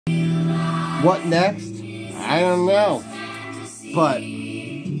What next? I don't know. But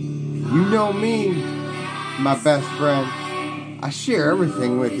you know me, my best friend. I share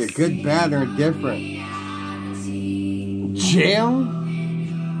everything with you, good, bad, or indifferent. Jail?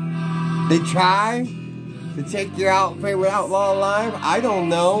 They try to take your favorite outlaw alive? I don't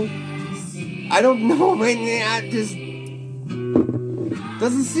know. I don't know, man. I just...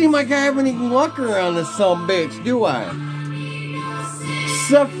 Doesn't seem like I have any luck around this sumbitch, do I?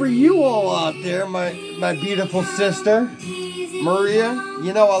 Except for you all out there, my beautiful sister, Maria.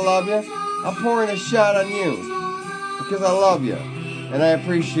 You know I love you. I'm pouring a shot on you because I love you and I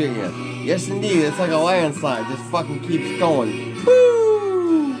appreciate you. Yes, indeed. It's like a landslide. Just fucking keeps going.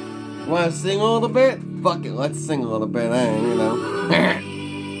 Woo! Want to sing a little bit? Fuck it. Let's sing a little bit. You know.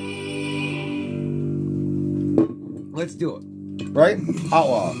 Let's do it. Right?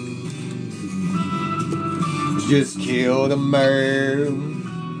 Outlaw. Just killed a man.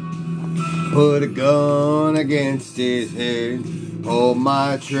 Put a gun against his head. Pulled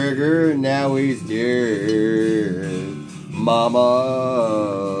my trigger, now he's dead.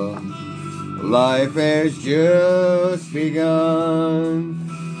 Mama, life has just begun.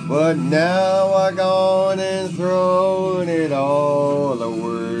 But now I gone and thrown it all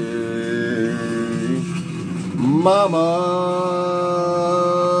away. Mama,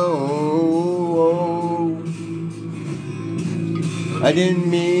 oh, I didn't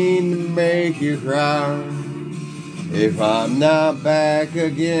mean to make you cry. If I'm not back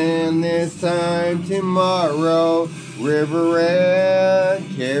again this time tomorrow, River Red,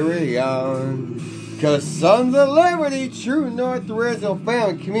 carry on. 'Cause Sons of Liberty, true North Original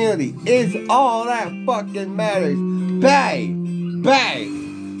family community is all that fucking matters. Bang! Bang!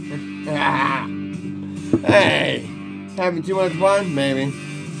 Hey! Having too much fun? Maybe.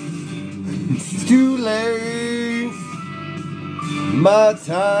 It's too late. My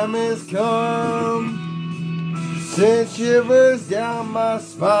time has come. Sent shivers down my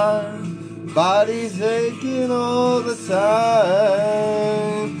spine. Body's aching all the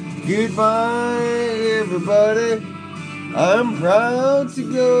time. Goodbye, everybody. I'm proud to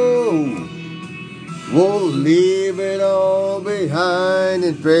go. We'll leave it all behind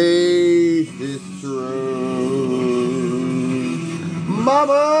and face this truth.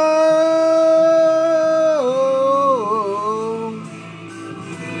 Mama!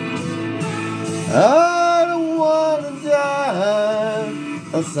 I don't wanna die.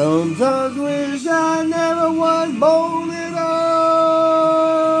 I sometimes wish I never was born at all.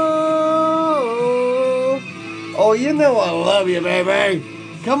 Oh, you know I love you, baby.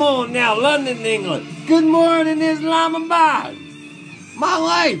 Come on now, London, England. Good morning, Islamabad. My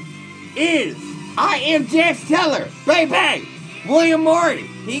life is, I am Jax Teller, baby. William Morty,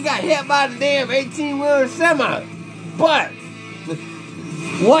 he got hit by the damn 18-wheeler semi. But,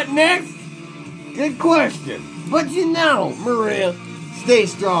 what next? Good question. But you know, Maria, stay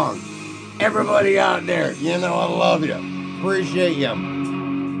strong. Everybody out there, you know I love you. Appreciate you.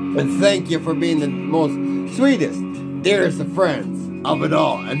 And thank you for being the most sweetest, dearest of friends of it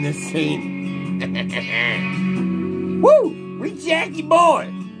all in this scene. Woo! We Jackie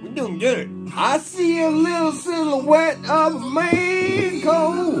boy. We doing good. I see a little silhouette of a man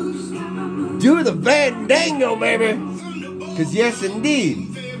cold. Do the Fandango, baby. 'Cause yes, indeed,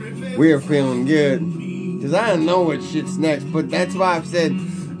 we are feeling good. 'Cause I don't know what shit's next, but that's why I've said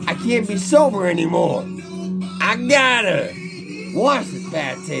I can't be sober anymore. I gotta wash this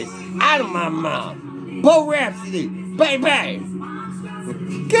bad taste out of my mouth. Bo Rhapsody, baby.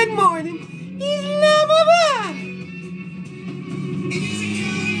 Good morning, Islamabad.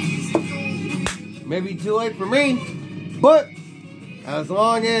 Maybe too late for me, but as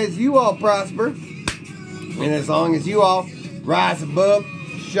long as you all prosper, and as long as you all rise above,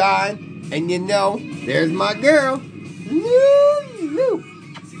 shine, and you know, there's my girl. Lulu.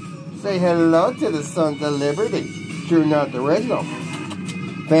 Say hello to the Sons of Liberty, true North Original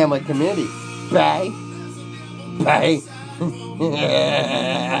family community. Bye. Bye.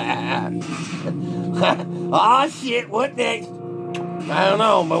 Oh shit, what next? I don't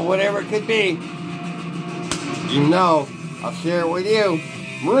know, but whatever it could be, you know, I'll share it with you.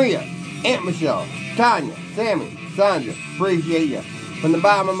 Maria, Aunt Michelle, Tanya, Sammy, Sandra, appreciate you. From the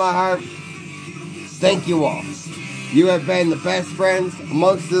bottom of my heart, thank you all. You have been the best friends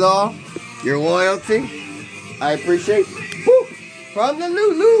amongst it all. Your loyalty, I appreciate. Woo, from the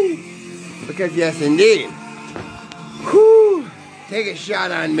Lulu. Because yes, indeed. Whew, take a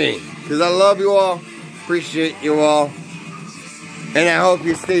shot on me. Because I love you all. Appreciate you all. And I hope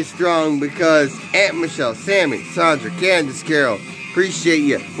you stay strong because Aunt Michelle, Sammy, Sandra, Candace, Carol, appreciate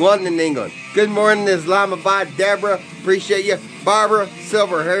you. London, England. Good morning, Islamabad, Deborah, appreciate you. Barbara,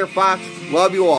 Silver Hair Fox, love you all.